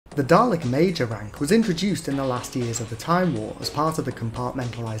The Dalek Major rank was introduced in the last years of the Time War as part of the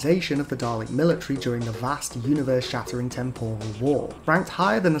compartmentalization of the Dalek military during the vast, universe-shattering temporal war. Ranked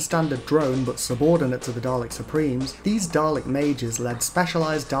higher than a standard drone but subordinate to the Dalek Supremes, these Dalek Majors led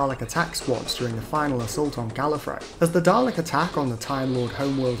specialized Dalek attack squads during the final assault on Gallifrey. As the Dalek attack on the Time Lord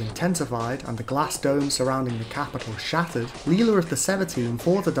homeworld intensified and the glass dome surrounding the capital shattered, Leela of the Sever team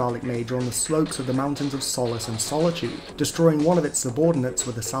fought the Dalek Major on the slopes of the Mountains of Solace and Solitude, destroying one of its subordinates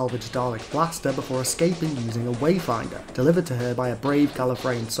with a salvaged Dalek blaster before escaping using a wayfinder, delivered to her by a brave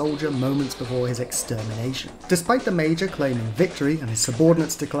Gallifreyan soldier moments before his extermination. Despite the Major claiming victory and his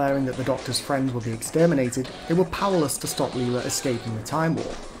subordinates declaring that the Doctor's friends will be exterminated, they were powerless to stop Leela escaping the Time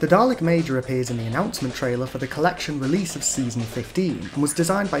War. The Dalek Major appears in the announcement trailer for the collection release of Season 15 and was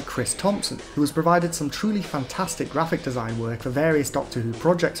designed by Chris Thompson, who has provided some truly fantastic graphic design work for various Doctor Who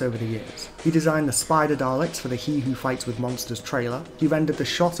projects over the years. He designed the Spider Daleks for the He Who Fights with Monsters trailer, he rendered the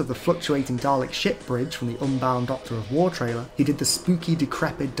shot of the fluctuating Dalek ship bridge from the Unbound Doctor of War trailer, he did the spooky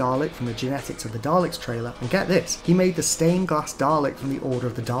decrepit Dalek from the Genetics of the Daleks trailer, and get this, he made the stained glass Dalek from the Order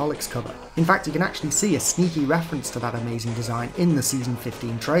of the Daleks cover. In fact, you can actually see a sneaky reference to that amazing design in the Season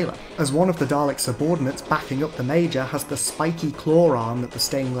 15 trailer, as one of the Dalek subordinates backing up the Major has the spiky claw arm that the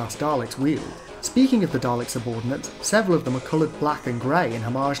stained glass Daleks wield. Speaking of the Dalek subordinates, several of them are coloured black and grey in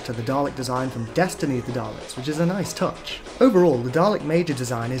homage to the Dalek design from Destiny of the Daleks, which is a nice touch. Overall, the Dalek Major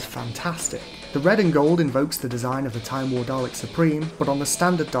design is fantastic. The red and gold invokes the design of the Time War Dalek Supreme, but on the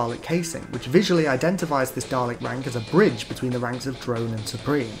standard Dalek casing, which visually identifies this Dalek rank as a bridge between the ranks of Drone and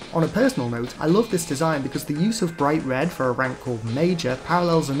Supreme. On a personal note, I love this design because the use of bright red for a rank called Major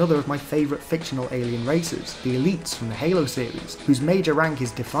parallels another of my favourite fictional alien races, the Elites from the Halo series, whose Major rank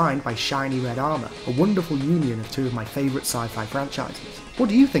is defined by shiny red armour, a wonderful union of two of my favourite sci-fi franchises. What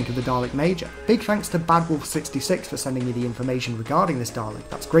do you think of the Dalek Major? Big thanks to BadWolf66 for sending me the information regarding this Dalek,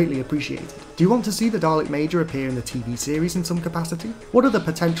 that's greatly appreciated. Do you want to see the Dalek Major appear in the TV series in some capacity? What other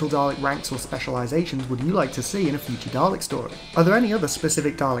potential Dalek ranks or specialisations would you like to see in a future Dalek story? Are there any other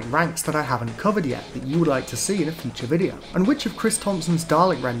specific Dalek ranks that I haven't covered yet that you would like to see in a future video? And which of Chris Thompson's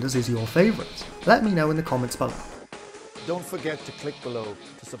Dalek renders is your favourite? Let me know in the comments below. Don't forget to click below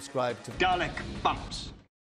to subscribe to Dalek Bumps.